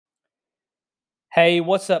Hey,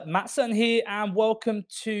 what's up? Matt Sutton here, and welcome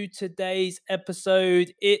to today's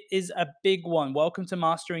episode. It is a big one. Welcome to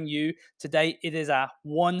Mastering You. Today, it is our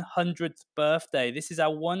 100th birthday. This is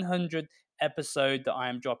our 100th episode that I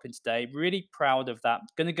am dropping today. Really proud of that.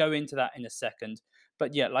 Going to go into that in a second.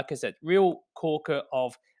 But yeah, like I said, real corker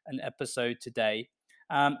of an episode today.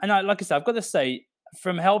 Like I said, I've got to say,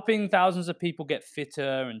 from helping thousands of people get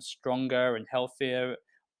fitter and stronger and healthier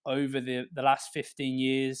over the last 15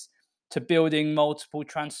 years, to building multiple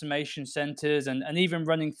transformation centers and even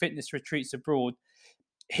running fitness retreats abroad.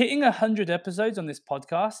 Hitting 100 episodes on this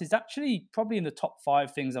podcast is actually probably in the top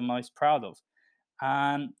 5 things I'm most proud of.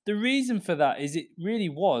 And the reason for that is it really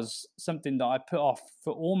was something that I put off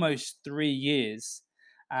for almost 3 years.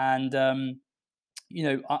 And, I'm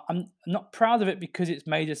not proud of it because it's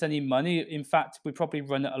made us any money. In fact, we probably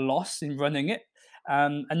run at a loss in running it,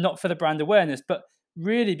 and not for the brand awareness, but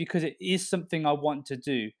really because it is something I want to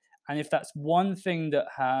do. And if that's one thing that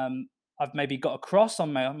I've maybe got across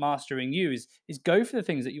on my Mastering You is go for the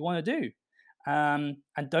things that you want to do, and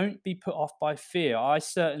don't be put off by fear. I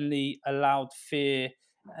certainly allowed fear,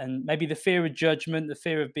 and maybe the fear of judgment, the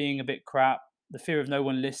fear of being a bit crap, the fear of no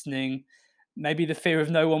one listening, maybe the fear of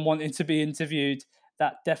no one wanting to be interviewed.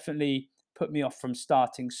 That definitely put me off from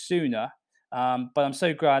starting sooner. But I'm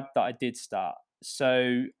so glad that I did start.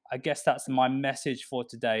 So I guess that's my message for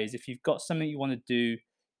today: is if you've got something you want to do,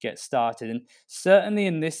 get started. And certainly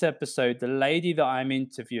in this episode, the lady that I'm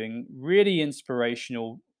interviewing, really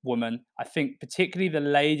inspirational woman. I think particularly the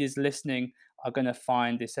ladies listening are going to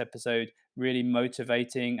find this episode really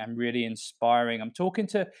motivating and really inspiring. I'm talking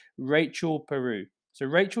to Rachel Peru. So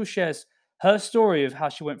Rachel shares her story of how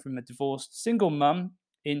she went from a divorced single mum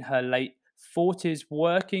in her late 40s,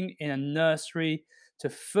 working in a nursery, to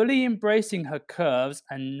fully embracing her curves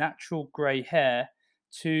and natural grey hair,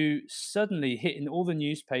 to suddenly hitting all the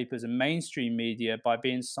newspapers and mainstream media by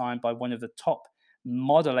being signed by one of the top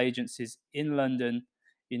model agencies in London,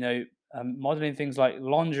 modeling things like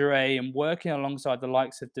lingerie and working alongside the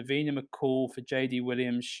likes of Davina McCall for JD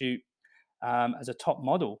Williams shoot, as a top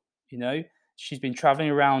model. She's been traveling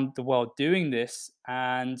around the world doing this,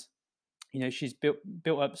 and she's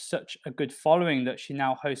built up such a good following that she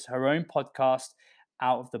now hosts her own podcast,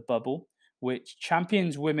 Out of the Bubble, which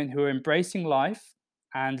champions women who are embracing life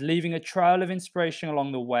and leaving a trail of inspiration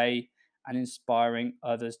along the way, and inspiring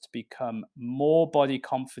others to become more body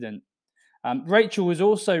confident. Rachel has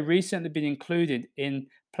also recently been included in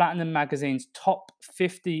Platinum Magazine's top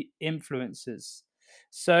 50 influencers.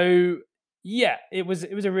 So yeah, it was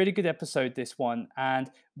a really good episode, this one.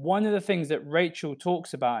 And one of the things that Rachel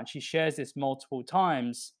talks about, and she shares this multiple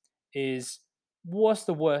times, is what's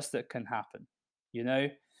the worst that can happen, you know?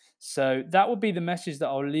 So that would be the message that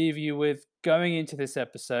I'll leave you with going into this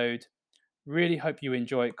episode. Really hope you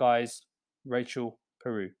enjoy it, guys. Rachel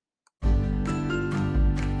Peru.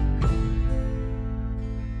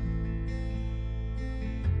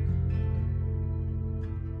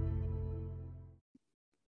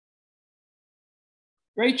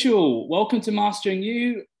 Rachel, welcome to Mastering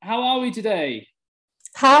You. How are we today?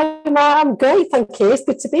 Hi, Matt. I'm great, thank you. It's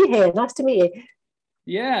good to be here. Nice to meet you.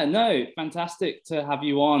 Yeah, no, fantastic to have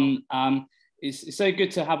you on. It's so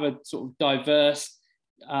good to have a sort of diverse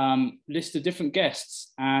list of different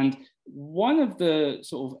guests. And one of the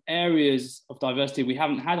sort of areas of diversity we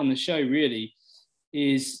haven't had on the show really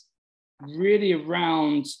is really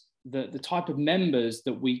around the type of members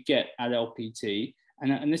that we get at LPT.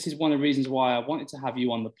 And this is one of the reasons why I wanted to have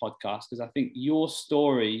you on the podcast, because I think your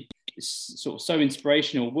story is sort of so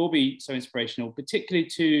inspirational, will be so inspirational, particularly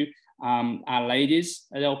to our ladies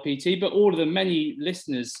at LPT, but all of the many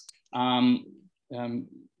listeners,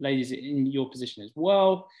 ladies in your position as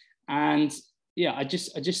well. And yeah, I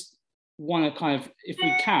just want to kind of, if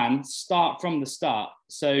we can, start from the start.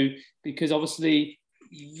 So, because obviously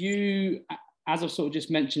you, as I've sort of just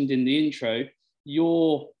mentioned in the intro,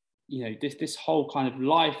 this whole kind of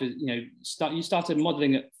life is, you started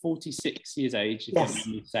modeling at 46 years age, if Yes.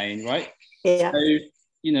 I'm saying, right? Yeah. So,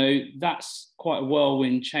 that's quite a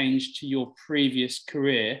whirlwind change to your previous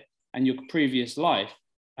career and your previous life.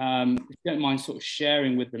 If you don't mind sort of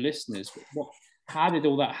sharing with the listeners, how did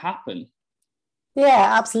all that happen?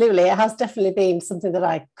 Yeah, absolutely. It has definitely been something that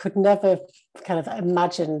I could never kind of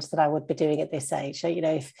imagined that I would be doing at this age. So,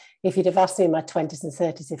 if you'd have asked me in my 20s and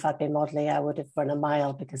 30s if I'd been modelling, I would have run a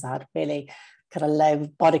mile, because I had really kind of low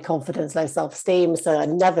body confidence, low self-esteem. So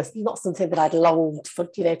not something that I'd longed for,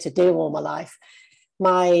 to do all my life.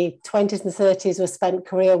 My 20s and 30s were spent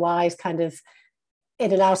career-wise kind of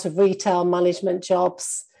in and out of retail management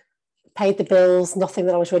jobs, paid the bills, nothing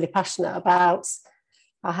that I was really passionate about.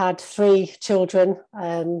 I had 3 children,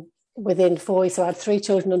 within 4 years. So I had 3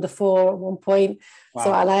 children under 4 at one point. Wow.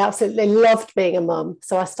 So, and I absolutely loved being a mum.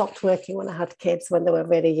 So I stopped working when I had kids, when they were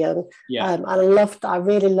really young. Yeah. And I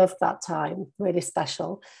really loved that time, really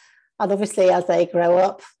special. And obviously, as they grow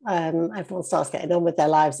up, everyone starts getting on with their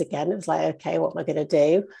lives again. It was like, okay, what am I going to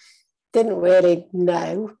do? Didn't really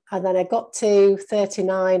know. And then I got to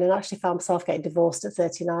 39 and actually found myself getting divorced at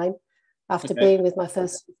 39 after being with my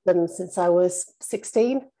first husband since I was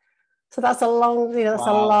 16. So that's a long, that's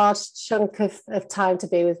a large chunk of time to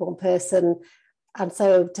be with one person. And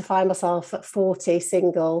so to find myself at 40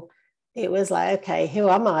 single, it was like, okay, who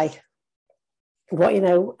am I? What,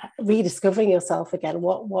 rediscovering yourself again.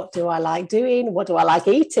 What do I like doing? What do I like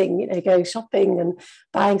eating? Going shopping and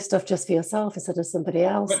buying stuff just for yourself instead of somebody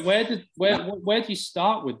else. Where did you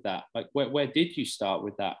start with that? Like, where did you start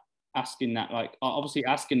with that? Asking that, like, obviously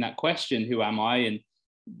asking that question, who am I? And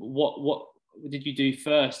what did you do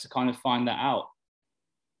first to kind of find that out?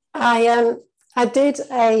 I did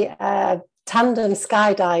a tandem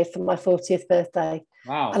skydive for my 40th birthday.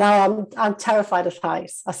 Wow. And I'm terrified of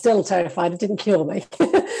heights. I'm still terrified. It didn't cure me.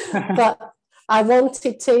 But I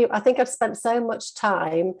wanted to. I think I'd spent so much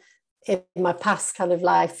time in my past kind of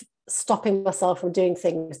life stopping myself from doing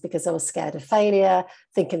things because I was scared of failure,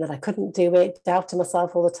 thinking that I couldn't do it, doubting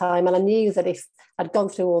myself all the time. And I knew that if I'd gone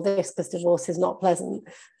through all this, because divorce is not pleasant,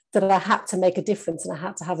 that I had to make a difference and I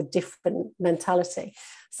had to have a different mentality.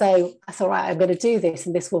 So I thought, right, I'm going to do this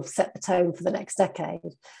and this will set the tone for the next decade.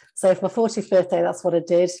 So for my 40th birthday, that's what I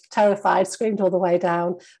did. Terrified, screamed all the way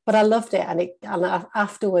down, but I loved it. And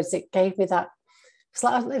afterwards, it gave me that,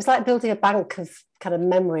 it was like building a bank of kind of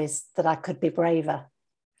memories that I could be braver.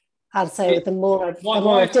 And so the more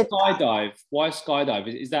I did skydive? Why skydive?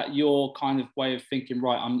 Is that your kind of way of thinking,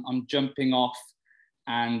 right, I'm jumping off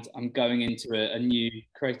and I'm going into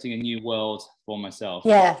creating a new world for myself?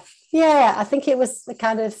 Yeah. I think it was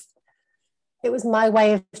it was my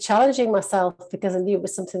way of challenging myself because I knew it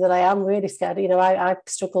was something that I am really scared. I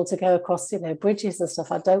struggle to go across, bridges and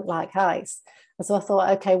stuff. I don't like heights. And so I thought,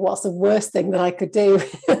 okay, what's the worst thing that I could do?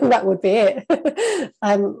 That would be it.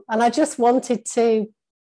 And I just wanted to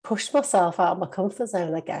push myself out of my comfort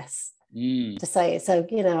zone, I guess. To say it. So,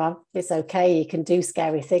 it's okay. You can do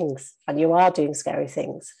scary things and you are doing scary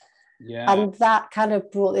things. Yeah. And that kind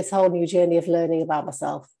of brought this whole new journey of learning about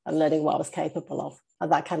myself and learning what I was capable of.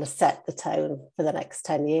 And that kind of set the tone for the next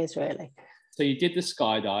 10 years, really. So you did the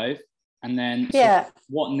skydive and then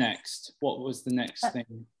what next? What was the next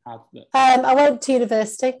thing? I went to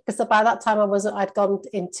university because by that time I'd gone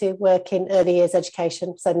into work in early years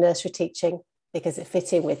education, so nursery teaching, because it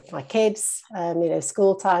fit in with my kids,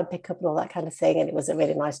 school time, pick up and all that kind of thing. And it was a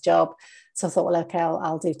really nice job. So I thought, well, okay,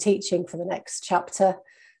 I'll do teaching for the next chapter.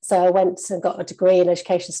 So I went and got a degree in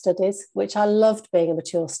education studies, which I loved being a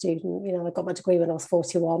mature student. I got my degree when I was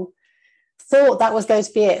 41. Thought that was going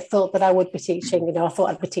to be it. Thought that I would be teaching. I thought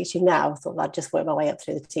I'd be teaching now. I thought I'd just work my way up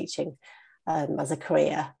through the teaching as a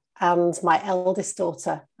career. And my eldest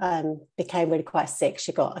daughter became really quite sick.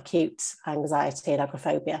 She got acute anxiety and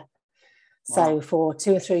agoraphobia. So for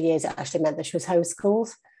 2 or 3 years, it actually meant that she was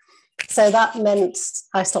homeschooled. So that meant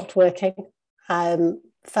I stopped working.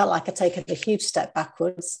 Felt like I'd taken a huge step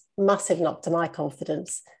backwards, massive knock to my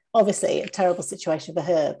confidence. Obviously, a terrible situation for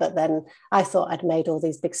her. But then I thought I'd made all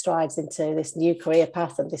these big strides into this new career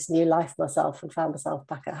path and this new life myself and found myself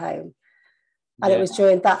back at home. And it was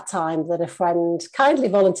during that time that a friend kindly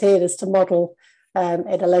volunteered us to model in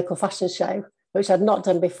a local fashion show, which I'd not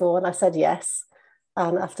done before. And I said yes.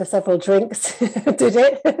 And after several drinks, did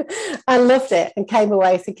it and loved it and came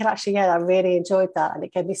away thinking, actually, I really enjoyed that. And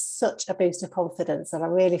it gave me such a boost of confidence. And I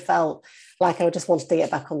really felt like I just wanted to get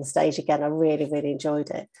back on the stage again. I really, really enjoyed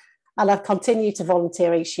it. And I've continued to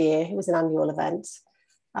volunteer each year. It was an annual event.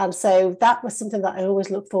 And so that was something that I always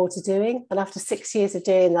looked forward to doing. And after 6 years of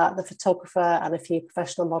doing that, the photographer and a few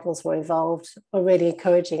professional models were involved, were really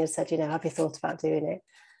encouraging and said, have you thought about doing it?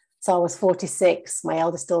 So I was 46. My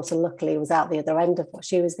eldest daughter, luckily, was out the other end of what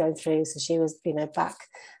she was going through. So she was, back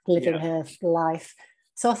living her life.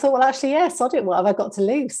 So I thought, well, actually, sod it. What have I got to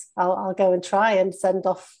lose? I'll go and try and send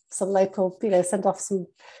off some some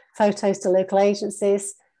photos to local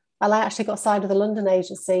agencies. And I actually got signed with the London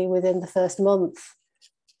agency within the first month.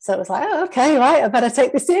 So it was like, oh, okay, right, I better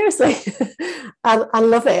take this seriously. and I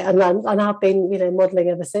love it. And I've been, modelling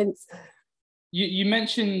ever since. You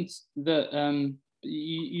mentioned that...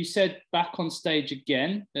 You said back on stage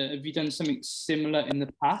again. Have you done something similar in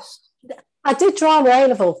the past? I did drama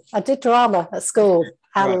A-level. I did drama at school.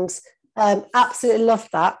 And Absolutely loved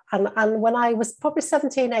that. And when I was probably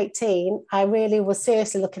 17, 18, I really was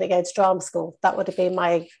seriously looking at going to drama school. That would have been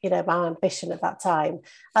my, my ambition at that time.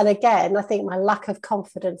 And again, I think my lack of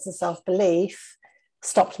confidence and self-belief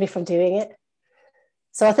stopped me from doing it.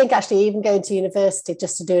 So I think actually even going to university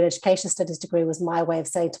just to do an education studies degree was my way of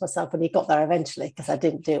saying to myself, when you got there eventually, because I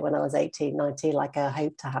didn't do it when I was 18, 19, like I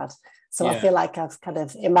hoped I had. So I feel like I've kind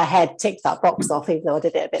of in my head ticked that box off, even though I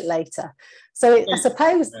did it a bit later. So I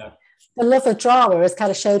suppose the love of drama has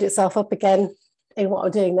kind of showed itself up again in what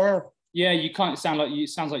I'm doing now. Yeah, you kind of sounds like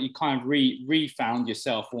you kind of refound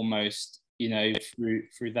yourself almost,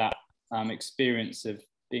 through that experience of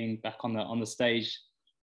being back on the stage.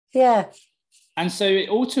 Yeah. And so it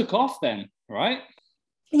all took off then, right?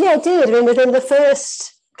 Yeah, it did. I mean, within the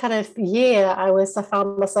first kind of year, I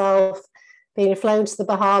found myself being flown to the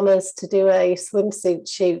Bahamas to do a swimsuit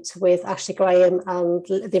shoot with Ashley Graham and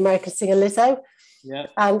the American singer Lizzo. Yeah.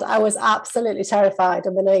 And I was absolutely terrified.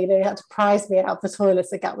 I mean, you had to prize me out of the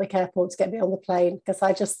toilets at Gatwick Airport to get me on the plane, because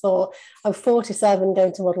I just thought, I'm 47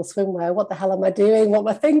 going to model swimwear. What the hell am I doing? What am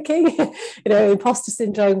I thinking? Imposter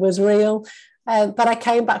syndrome was real. But I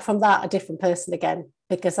came back from that a different person again,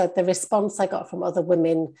 because the response I got from other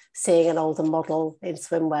women seeing an older model in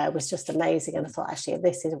swimwear was just amazing. And I thought, actually,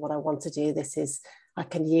 this is what I want to do. I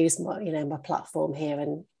can use my platform here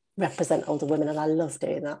and represent older women. And I love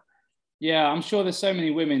doing that. Yeah, I'm sure there's so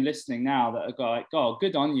many women listening now that are like, oh,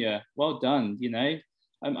 good on you. Well done,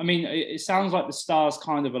 I mean, it sounds like the stars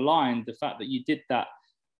kind of aligned, the fact that you did that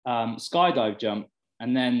skydive jump,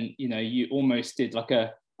 and then, you almost did like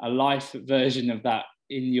a life version of that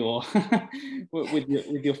in your with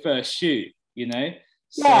your first shoot,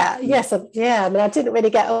 So, yes, yeah. I mean, I didn't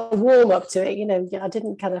really get a warm up to it. I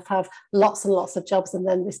didn't kind of have lots and lots of jobs and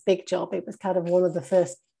then this big job. It was kind of one of the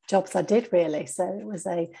first jobs I did, really. So it was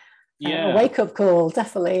a wake up call,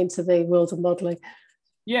 definitely, into the world of modelling.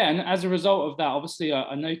 Yeah, and as a result of that, obviously,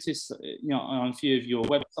 I noticed, on a few of your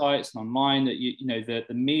websites and online that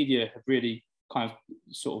the media have really kind of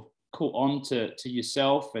sort of caught on to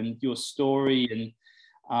yourself and your story.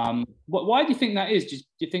 And why do you think that is? Do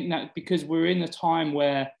you think that because we're in a time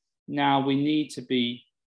where now we need to be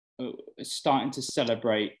starting to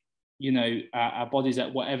celebrate, our bodies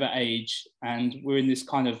at whatever age, and we're in this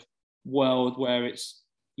kind of world where it's,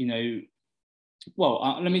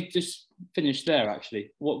 let me just finish there.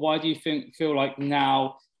 Actually, why do you feel like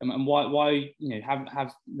now, and why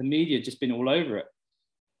have the media just been all over it?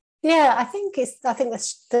 Yeah, I think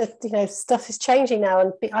the stuff is changing now,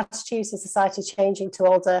 and the attitudes of society changing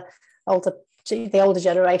to the older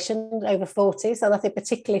generation over 40s, and I think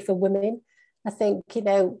particularly for women. I think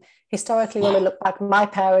historically, when we look back, my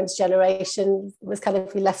parents' generation was kind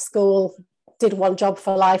of, we left school, did one job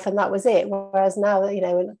for life, and that was it. Whereas now,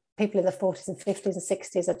 people in the 40s and 50s and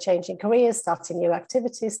 60s are changing careers, starting new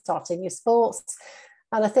activities, starting new sports.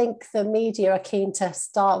 And I think the media are keen to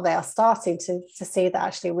they are starting to see that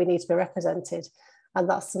actually we need to be represented. And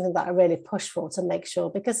that's something that I really push for, to make sure,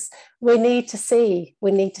 because we need to see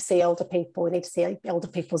older people, we need to see older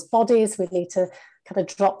people's bodies, we need to kind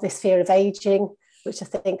of drop this fear of aging, which I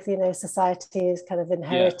think, society is kind of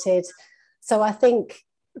inherited. Yeah. So I think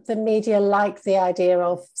the media like the idea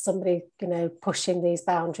of somebody, pushing these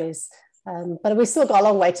boundaries. But we've still got a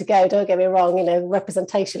long way to go, don't get me wrong.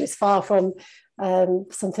 Representation is far from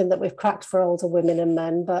something that we've cracked for older women and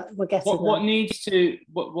men, but we're getting there. What needs to,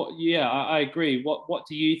 yeah, I agree. What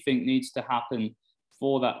do you think needs to happen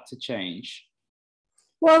for that to change?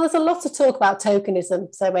 Well, there's a lot of talk about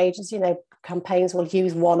tokenism. So agents, campaigns will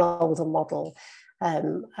use one older model,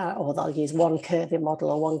 or they'll use one curvy model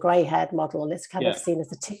or one grey-haired model, and it's kind of seen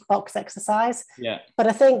as a tick box exercise. Yeah. But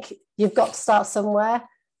I think you've got to start somewhere,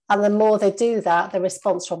 and the more they do that, the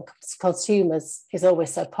response from consumers is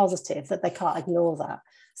always so positive that they can't ignore that.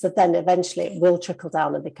 So then eventually it will trickle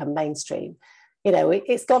down and become mainstream.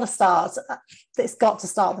 It's got to start. It's got to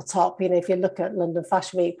start at the top. If you look at London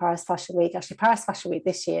Fashion Week, Paris Fashion Week, actually Paris Fashion Week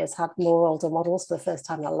this year has had more older models for the first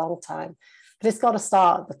time in a long time. But it's got to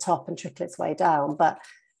start at the top and trickle its way down. But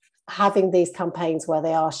having these campaigns where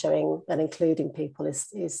they are showing and including people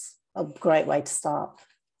is a great way to start.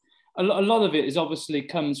 A lot of it is obviously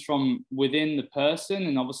comes from within the person,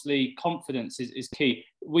 and obviously confidence is key.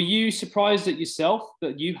 Were you surprised at yourself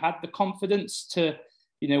that you had the confidence to,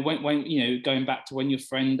 when going back to when your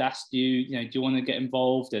friend asked you, do you want to get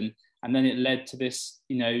involved, and then it led to this,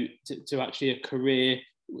 to actually a career?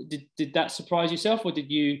 Did that surprise yourself, or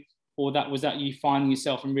was that you finding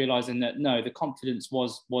yourself and realizing that no, the confidence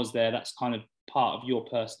was there? That's kind of part of your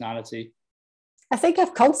personality. I think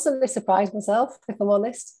I've constantly surprised myself, if I'm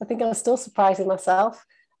honest. I think I'm still surprising myself.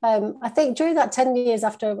 I think during that 10 years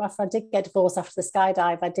after I did get divorced after the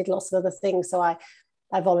skydive, I did lots of other things. So I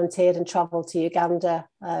volunteered and travelled to Uganda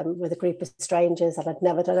with a group of strangers, and I'd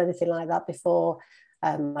never done anything like that before.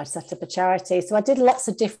 I set up a charity. So I did lots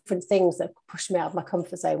of different things that pushed me out of my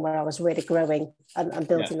comfort zone, where I was really growing and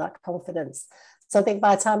building that confidence. So I think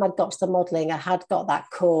by the time I'd got to the modelling, I had got that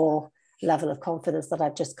core level of confidence that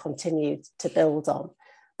I've just continued to build on.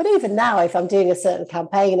 But even now, if I'm doing a certain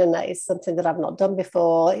campaign and that is something that I've not done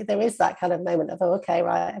before, there is that kind of moment of, oh, okay,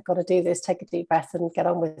 right, I've got to do this, take a deep breath and get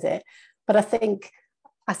on with it. But I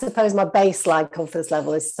suppose my baseline confidence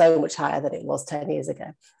level is so much higher than it was 10 years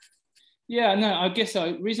ago. Yeah, no, I guess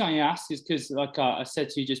the reason I asked is because, like I said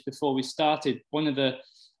to you just before we started, one of the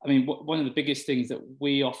biggest things that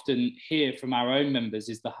we often hear from our own members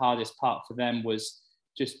is the hardest part for them was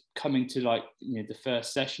just coming to the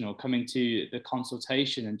first session or coming to the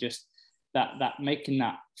consultation, and just that making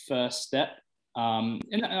that first step. And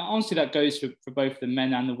honestly, that goes for both the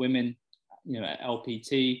men and the women, at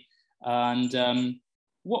LPT. And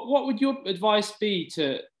what would your advice be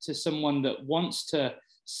to someone that wants to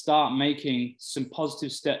start making some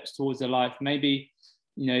positive steps towards their life? Maybe,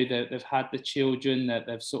 they've had the children, that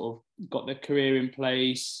they've sort of got their career in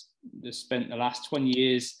place, they've spent the last 20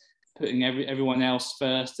 years putting everyone else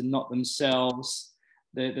first and not themselves.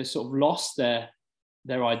 They're sort of lost their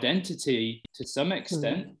identity to some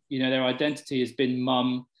extent. Their identity has been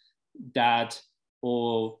mum, dad,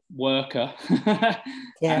 or worker.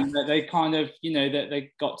 Yeah. And they kind of, that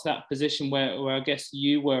they got to that position where I guess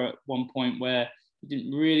you were at one point, where you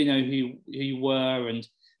didn't really know who you were, and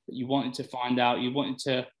you wanted to find out, you wanted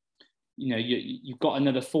to, you've got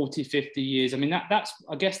another 40, 50 years. I mean,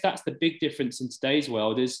 I guess that's the big difference in today's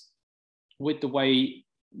world, is with the way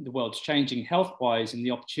the world's changing health-wise and the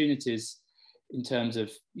opportunities in terms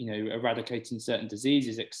of, eradicating certain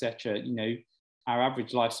diseases, etc. Our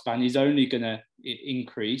average lifespan is only going to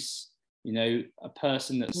increase. A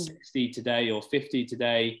person that's 60 today or 50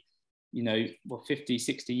 today, 50,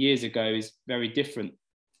 60 years ago is very different,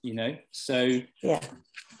 So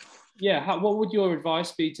what would your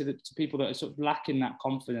advice be to people that are sort of lacking that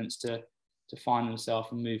confidence to find themselves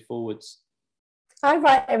and move forwards? I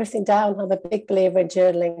write everything down. I'm a big believer in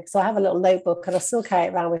journaling. So I have a little notebook, and I still carry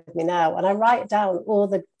it around with me now. And I write down all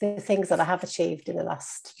the things that I have achieved in the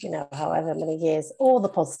last, however many years, all the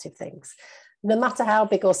positive things, no matter how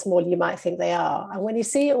big or small you might think they are. And when you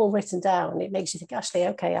see it all written down, it makes you think, actually,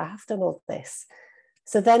 okay, I have done all this.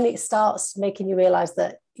 So then it starts making you realize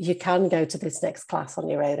that you can go to this next class on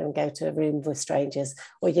your own and go to a room with strangers,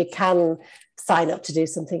 or you can sign up to do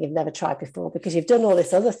something you've never tried before because you've done all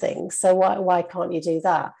this other things. So why can't you do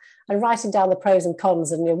that? And writing down the pros and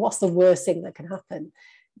cons and what's the worst thing that can happen.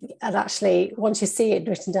 And actually, once you see it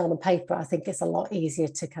written down on paper, I think it's a lot easier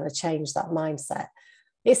to kind of change that mindset.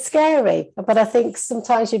 It's scary, but I think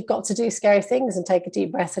sometimes you've got to do scary things and take a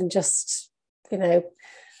deep breath and just,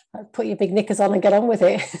 put your big knickers on and get on with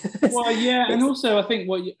it. Well, yeah, and also I think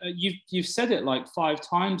what you've said it like 5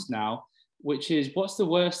 times now, which is, what's the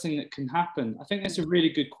worst thing that can happen? I think that's a really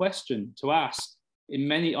good question to ask.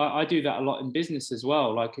 I do that a lot in business as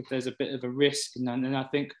well. Like, if there's a bit of a risk, and then I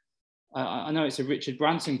think, I know it's a Richard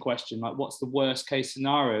Branson question, like, what's the worst case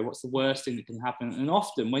scenario? What's the worst thing that can happen? And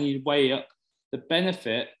often when you weigh up the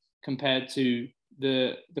benefit compared to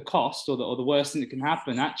the cost, or the worst thing that can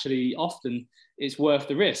happen, actually often it's worth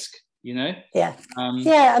the risk, Yeah.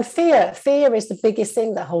 And fear is the biggest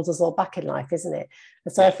thing that holds us all back in life, isn't it?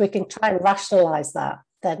 And so if we can try and rationalize that,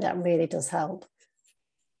 then that really does help.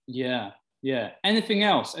 Yeah. Anything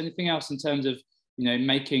else in terms of,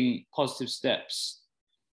 making positive steps?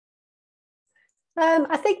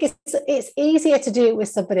 I think it's easier to do it with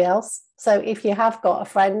somebody else. So if you have got a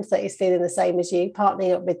friend that is feeling the same as you,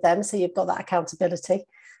 partnering up with them, so you've got that accountability,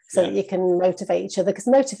 so that you can motivate each other, because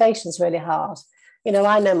motivation is really hard.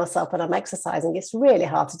 I know myself when I'm exercising, it's really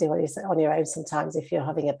hard to do on your own sometimes if you're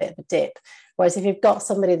having a bit of a dip. Whereas if you've got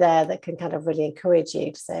somebody there that can kind of really encourage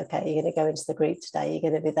you to say, okay, you're going to go into the group today, you're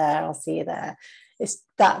going to be there, I'll see you there. It's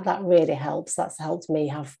that really helps. That's helped me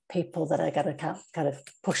have people that are going to kind of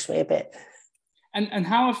push me a bit. And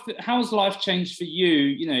how has life changed for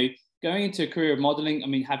you, going into a career of modeling? I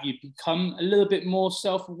mean, have you become a little bit more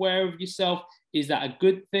self-aware of yourself? Is that a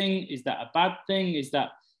good thing? Is that a bad thing? Is that,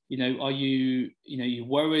 are you, you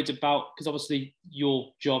worried about, because obviously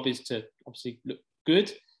your job is to obviously look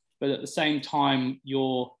good, but at the same time,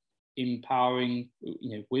 you're empowering,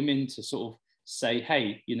 women to sort of say,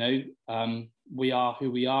 hey, we are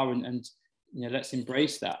who we are, and let's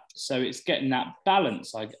embrace that. So it's getting that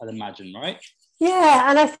balance, I'd imagine, right? Yeah,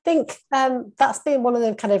 and I think that's been one of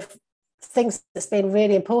the kind of things that's been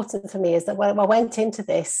really important for me is that when I went into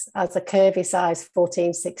this as a curvy size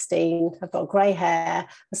 14, 16, I've got grey hair.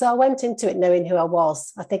 So I went into it knowing who I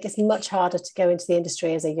was. I think it's much harder to go into the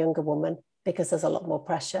industry as a younger woman because there's a lot more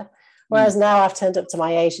pressure. Whereas now I've turned up to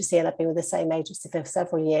my agency and I've been with the same agency for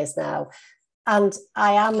several years now. And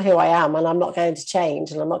I am who I am, and I'm not going to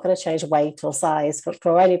change, and I'm not going to change weight or size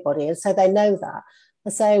for anybody. And so they know that.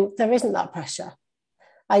 And so there isn't that pressure.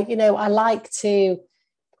 I like to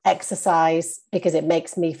exercise because it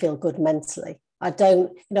makes me feel good mentally. I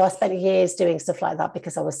don't, I spent years doing stuff like that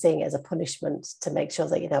because I was seeing it as a punishment to make sure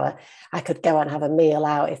that, I could go and have a meal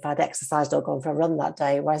out if I'd exercised or gone for a run that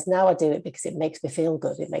day. Whereas now I do it because it makes me feel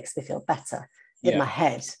good. It makes me feel better in my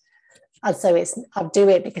head. And so I do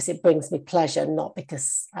it because it brings me pleasure, not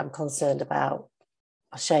because I'm concerned about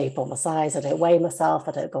my shape or my size. I don't weigh myself.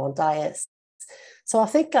 I don't go on diets. So I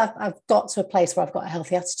think I've got to a place where I've got a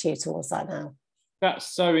healthy attitude towards that now.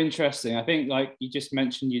 That's so interesting. I think, like you just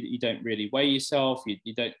mentioned, you don't really weigh yourself.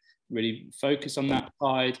 You don't really focus on that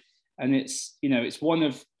side, and it's one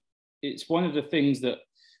of the things that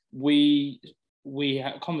we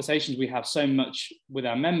have conversations we have so much with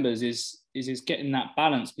our members is getting that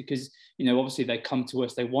balance, because obviously they come to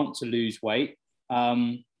us, they want to lose weight,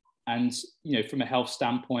 and from a health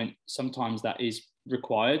standpoint, sometimes that is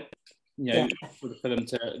required, for them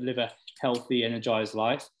to live a healthy, energized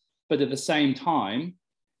life. But at the same time,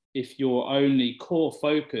 if your only core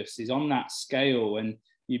focus is on that scale and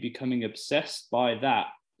you're becoming obsessed by that,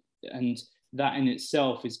 and that in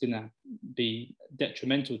itself is going to be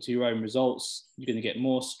detrimental to your own results, you're going to get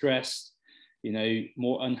more stressed,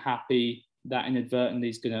 more unhappy. That inadvertently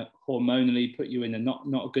is going to hormonally put you in a not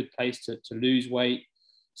a good place to lose weight.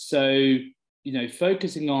 So,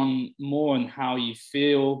 focusing on more on how you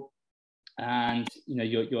feel, and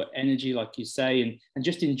your energy, like you say, and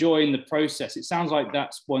just enjoying the process. It sounds like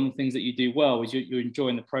that's one of the things that you do well, is you're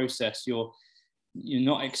enjoying the process. You're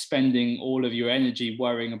not expending all of your energy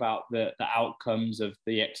worrying about the outcomes of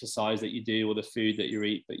the exercise that you do or the food that you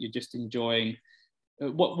eat, but you're just enjoying.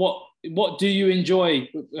 What do you enjoy?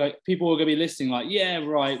 Like, people are going to be listening like, yeah,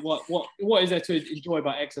 right, what is there to enjoy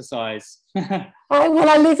about exercise?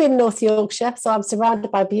 I live in North Yorkshire, so I'm surrounded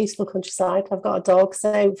by beautiful countryside. I've got a dog,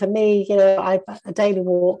 so for me, a daily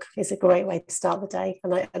walk is a great way to start the day,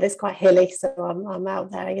 and it's quite hilly, so I'm out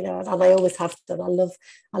there, and I always have done.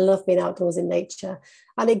 I love being outdoors in nature,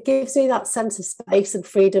 and it gives me that sense of space and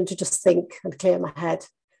freedom to just think and clear my head,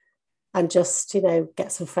 and just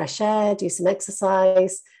get some fresh air, do some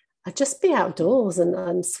exercise, and just be outdoors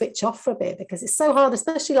and switch off for a bit, because it's so hard,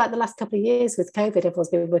 especially like the last couple of years with COVID. Everyone's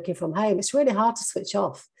been working from home. It's really hard to switch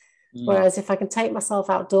off. Whereas if I can take myself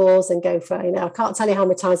outdoors and go for, I can't tell you how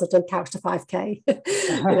many times I've done couch to 5K,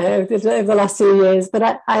 over the last 2 years.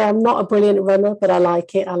 But I am not a brilliant runner, but I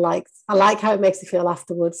like it. I like how it makes me feel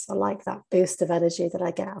afterwards. I like that boost of energy that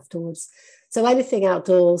I get afterwards. So anything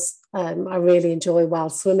outdoors, I really enjoy, while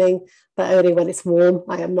swimming, but only when it's warm.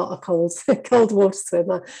 I am not a cold water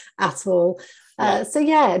swimmer at all.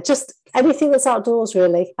 Just anything that's outdoors,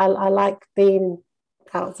 really. I like being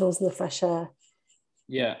outdoors in the fresh air.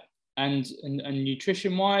 Yeah. And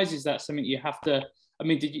nutrition wise, is that something you have to,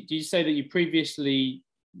 did you say that you previously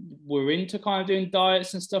were into kind of doing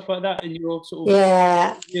diets and stuff like that in your sort of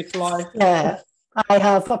life? Yeah, I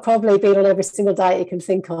have. I've probably been on every single diet you can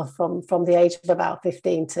think of from the age of about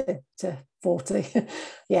 15 to 40.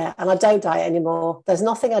 Yeah, and I don't diet anymore. There's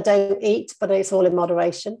nothing I don't eat, but it's all in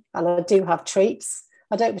moderation. And I do have treats.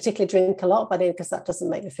 I don't particularly drink a lot, but because that doesn't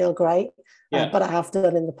make me feel great. But I have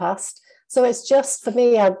done in the past. So it's just, for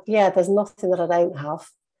me, there's nothing that I don't have.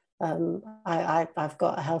 I've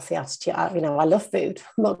got a healthy attitude. I love food.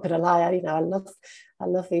 I'm not going to lie. I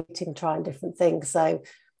love eating and trying different things. So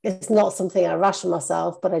it's not something I ration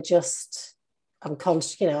myself, but I'm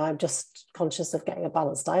conscious. I'm just conscious of getting a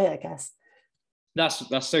balanced diet, I guess.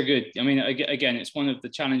 That's so good. Again, it's one of the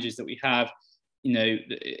challenges that we have.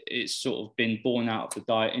 It's sort of been born out of the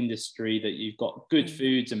diet industry that you've got good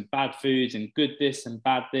foods and bad foods and good this and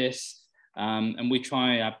bad this. And we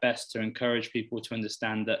try our best to encourage people to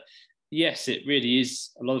understand that, yes, it really is,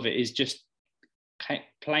 a lot of it is just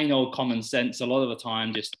plain old common sense. A lot of the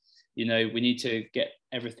time, just, we need to get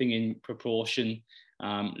everything in proportion,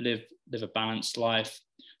 live a balanced life.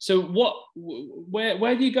 So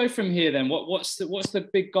where do you go from here then? What's the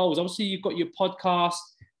big goals? Obviously, you've got your podcast,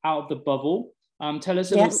 Out of the Bubble. Tell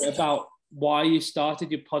us a little bit about why you started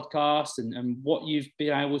your podcast and what you've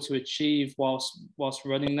been able to achieve whilst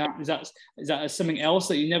running that. Is that something else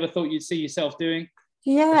that you never thought you'd see yourself doing?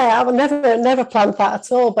 Yeah, I would never planned that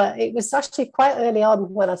at all. But it was actually quite early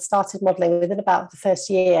on when I started modelling. Within about the first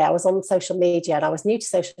year, I was on social media, and I was new to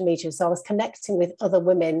social media, so I was connecting with other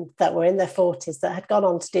women that were in their 40s that had gone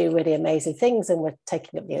on to do really amazing things and were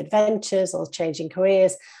taking up new adventures or changing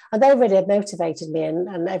careers. And they really had motivated me.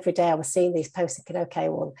 And every day I was seeing these posts thinking, okay,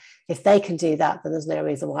 well, if they can do that, then there's no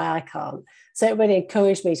reason why I can't. So it really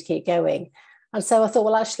encouraged me to keep going. And so I thought,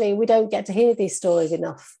 well, actually, we don't get to hear these stories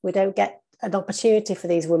enough. We don't get an opportunity for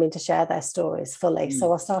these women to share their stories fully.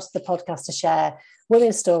 So I started the podcast to share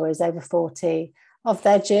women's stories over 40 of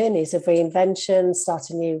their journeys of reinvention,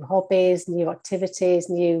 starting new hobbies, new activities,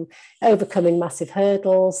 new overcoming massive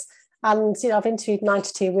hurdles. And, you know, I've interviewed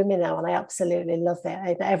 92 women now, and I absolutely love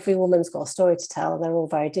it. Every woman's got a story to tell, and they're all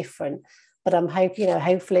very different. But I'm hoping, you know,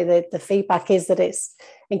 hopefully the feedback is that it's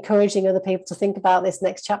encouraging other people to think about this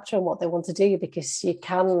next chapter and what they want to do, because you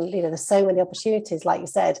can, you know, there's so many opportunities. Like you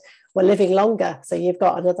said, we're living longer. So you've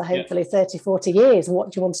got another, hopefully 30, 40 years. And what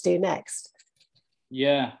do you want to do next?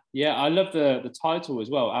 Yeah. I love the title as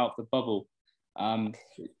well, Out of the Bubble.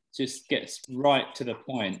 It just gets right to the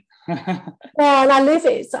point. Yeah, and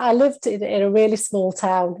I lived in a really small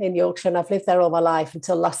town in Yorkshire, and I've lived there all my life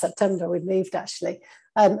until last September. We moved, actually.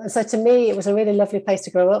 And so to me, it was a really lovely place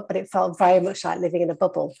to grow up, but it felt very much like living in a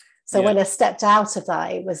bubble. So when I stepped out of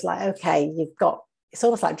that, it was like, okay, it's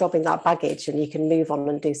almost like dropping that baggage, and you can move on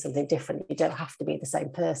and do something different. You don't have to be the same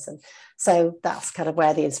person. So that's kind of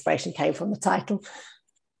where the inspiration came from, the title.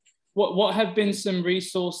 What have been some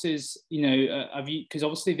resources, you know, have you, because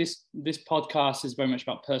obviously this podcast is very much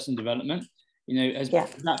about personal development, you know, has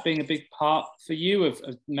that been a big part for you of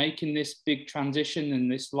making this big transition and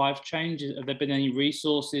this life change? Have there been any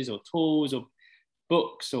resources or tools or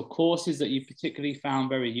books or courses that you particularly found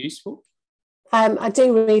very useful? I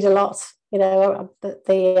do read a lot. You know,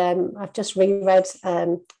 I've just reread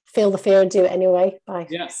Feel the Fear and Do It Anyway by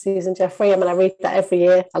Susan Jeffrey. I mean, I read that every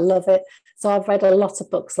year. I love it. So I've read a lot of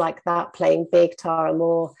books like that, Playing Big, Tara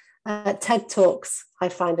Moore. TED Talks I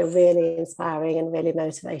find are really inspiring and really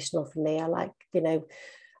motivational for me. I like, you know,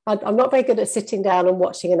 I'm not very good at sitting down and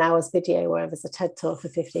watching an hour's video where there's a TED Talk for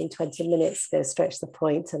 15, 20 minutes, go straight to the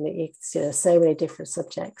point, and it's, you know, so many different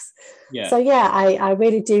subjects. So I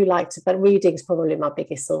really do like to, but reading is probably my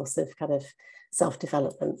biggest source of kind of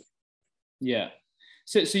self-development. Yeah.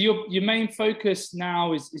 So your main focus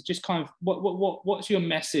now is just kind of what's your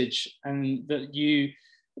message, and that you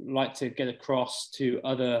like to get across to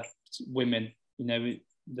other women, you know,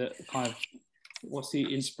 that kind of, what's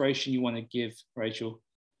the inspiration you want to give, Rachel?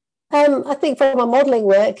 I think for my modelling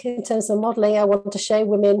work, in terms of modelling, I want to show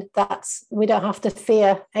women that we don't have to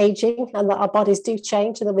fear aging, and that our bodies do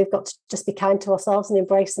change, and that we've got to just be kind to ourselves and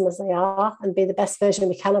embrace them as they are, and be the best version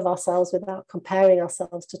we can of ourselves without comparing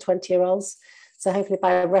ourselves to 20-year-olds. So hopefully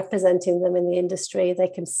by representing them in the industry, they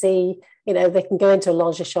can see, you know, they can go into a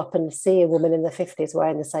lingerie shop and see a woman in the 50s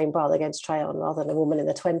wearing the same bra they're going to try on, rather than a woman in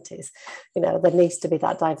the 20s. You know, there needs to be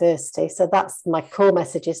that diversity. So that's my core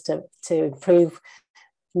message, is to improve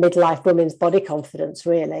midlife women's body confidence,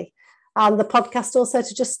 really. And the podcast also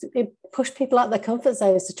to just push people out of their comfort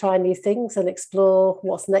zones, to try new things and explore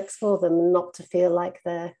what's next for them, and not to feel like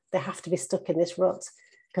they have to be stuck in this rut,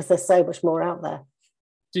 because there's so much more out there.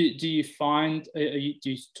 Do you find, do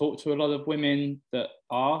you talk to a lot of women that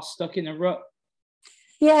are stuck in a rut?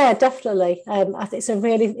 Yeah, definitely. I think it's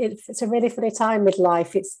a really funny time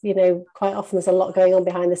midlife. It's, you know, quite often there's a lot going on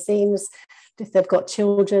behind the scenes. If they've got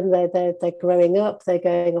children, they're growing up, they're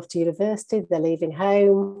going off to university, they're leaving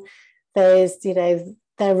home. There's, you know,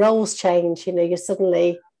 their roles change. You know, you're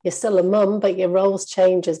still a mum, but your roles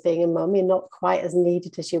change as being a mum. You're not quite as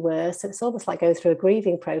needed as you were. So it's almost like going through a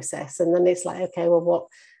grieving process. And then it's like, okay, well,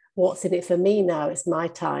 what's in it for me now? It's my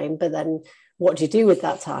time. But then what do you do with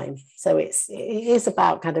that time? So it is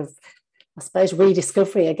about kind of, I suppose,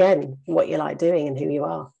 rediscovering again what you like doing and who you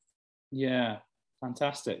are. Yeah,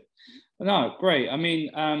 fantastic. No, great. I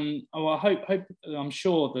mean, I hope I'm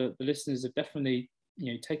sure the listeners have definitely,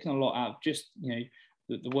 you know, taken a lot out of just, you know,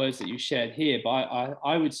 the words that you shared here. But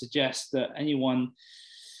I would suggest that anyone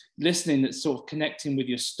listening that's sort of connecting with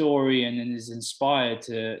your story and is inspired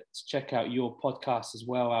to check out your podcast as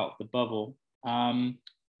well, Out of the Bubble.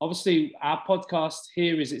 Obviously, our podcast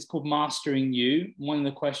here it's called Mastering You. One of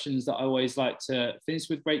the questions that I always like to finish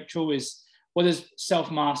with, Rachel, is, what does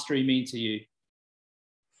self-mastery mean to you?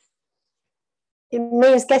 It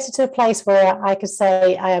means getting to a place where I could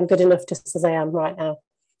say I am good enough just as I am right now.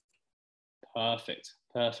 Perfect.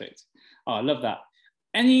 Oh, I love that.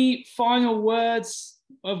 Any final words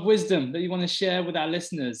of wisdom that you want to share with our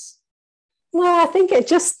listeners? Well, I think it's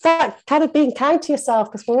just that kind of being kind to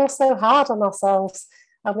yourself, because we're all so hard on ourselves.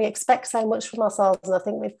 and we expect so much from ourselves. And I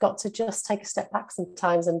think we've got to just take a step back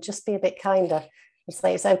sometimes and just be a bit kinder and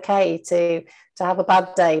say it's okay to have a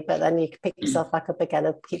bad day, but then you can pick yourself back up again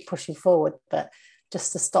and keep pushing forward. But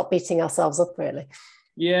just to stop beating ourselves up, really.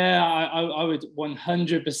 Yeah, I would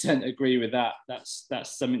 100% agree with that. That's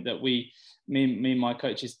something that me and my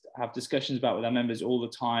coaches have discussions about with our members all the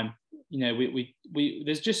time. You know, we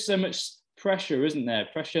there's just so much pressure, isn't there?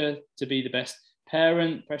 Pressure to be the best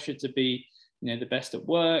parent, pressure to be, you know, the best at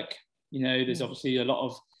work. You know, there's obviously a lot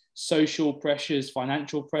of social pressures,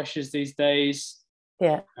 financial pressures these days.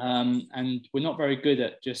 Yeah. And we're not very good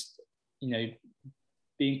at just, you know,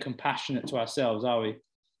 being compassionate to ourselves, are we?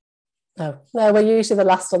 No, we're usually the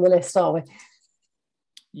last on the list, aren't we?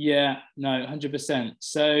 Yeah, no, 100%.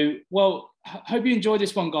 So, well, hope you enjoyed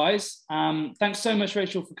this one, guys. Thanks so much,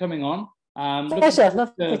 Rachel, for coming on. Pleasure.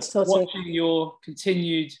 Lovely to talk to you. Watching your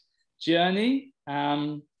continued journey.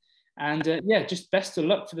 Yeah, just best of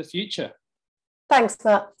luck for the future. Thanks,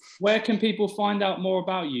 Matt. Where can people find out more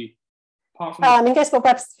about you? Apart from I guess my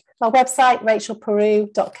website,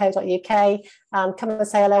 rachelperu.co.uk, and come and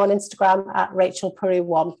say hello on Instagram at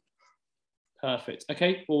rachelperu1. Perfect.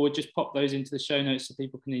 Okay, well, we'll just pop those into the show notes so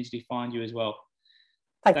people can easily find you as well.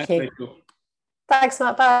 Thanks you. Rachel. Thanks,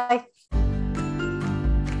 Matt. Bye.